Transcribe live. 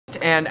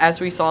And as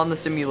we saw in the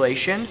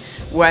simulation,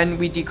 when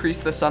we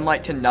decreased the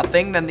sunlight to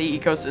nothing, then the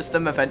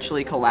ecosystem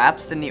eventually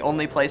collapsed, and the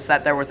only place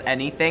that there was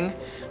anything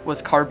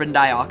was carbon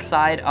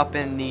dioxide up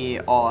in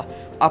the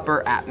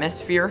upper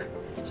atmosphere.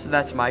 So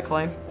that's my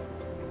claim.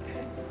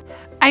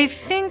 I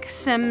think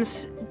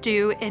Sims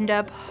do end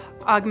up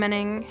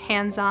augmenting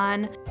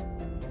hands-on.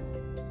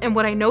 And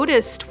what I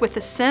noticed with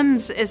the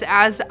Sims is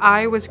as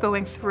I was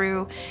going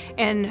through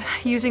and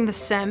using the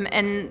Sim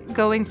and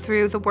going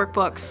through the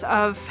workbooks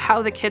of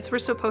how the kids were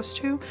supposed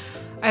to,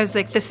 I was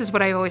like, this is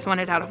what I always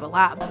wanted out of a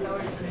lab.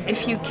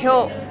 If you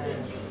kill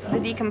the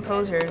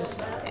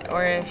decomposers,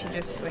 or if you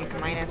just like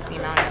minus the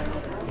amount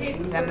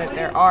of them that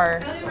there are,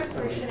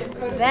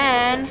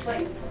 then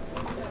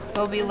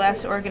there'll be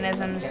less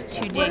organisms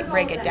to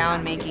break it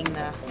down, making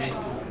the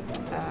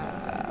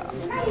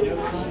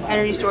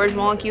energy storage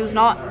molecules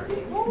not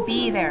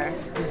be there.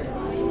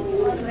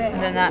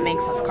 And then that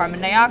makes less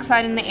carbon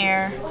dioxide in the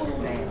air,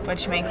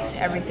 which makes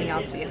everything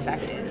else be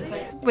affected.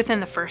 Within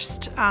the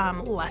first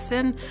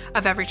lesson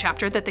of every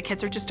chapter that the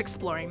kids are just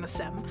exploring the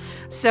Sim.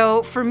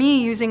 So for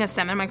me, using a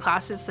Sim in my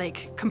class is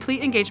like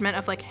complete engagement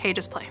of like, hey,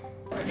 just play.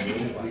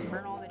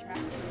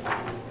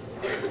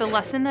 The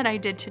lesson that I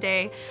did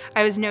today,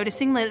 I was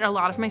noticing that a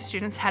lot of my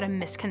students had a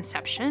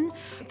misconception.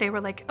 They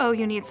were like, oh,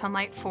 you need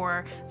sunlight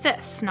for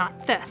this,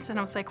 not this. And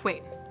I was like,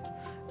 wait,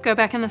 go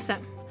back in the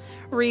Sim,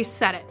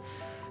 reset it,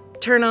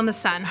 turn on the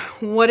sun.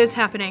 What is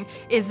happening?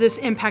 Is this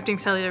impacting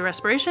cellular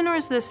respiration or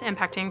is this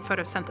impacting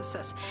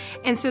photosynthesis?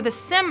 And so the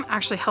Sim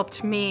actually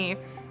helped me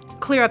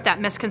clear up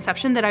that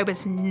misconception that I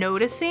was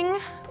noticing.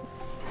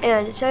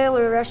 And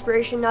cellular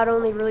respiration not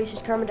only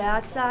releases carbon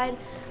dioxide,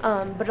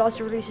 but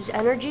also releases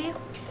energy.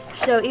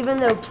 So even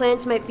though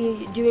plants might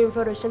be doing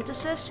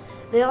photosynthesis,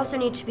 they also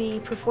need to be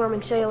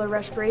performing cellular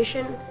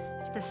respiration.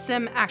 The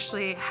Sim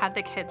actually had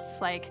the kids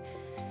like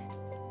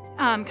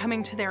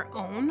coming to their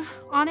own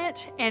on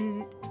it,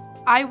 and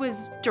I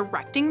was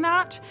directing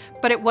that,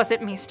 but it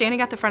wasn't me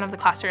standing at the front of the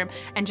classroom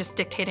and just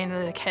dictating to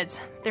the kids.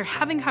 They're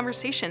having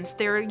conversations,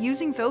 they're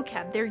using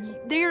vocab,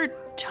 they're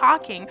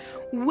talking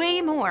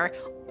way more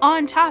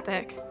on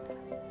topic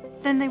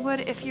than they would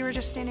if you were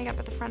just standing up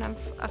at the front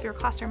of your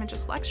classroom and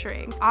just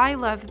lecturing. I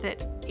love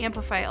that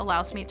Amplify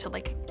allows me to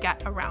like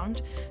get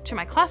around to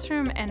my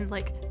classroom and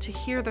like to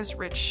hear those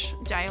rich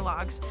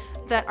dialogues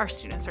that our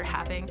students are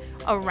having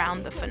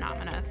around the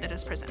phenomena that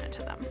is presented to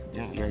them.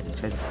 Yeah, you already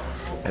tried.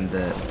 And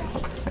the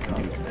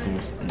secondary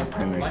consumers and the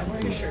primary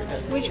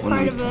consumers. Which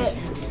part of it?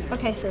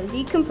 Okay, so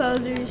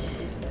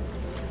decomposers,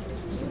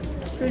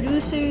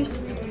 producers,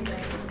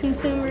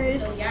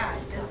 consumers,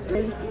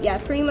 and yeah,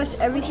 pretty much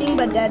everything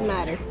but dead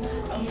matter.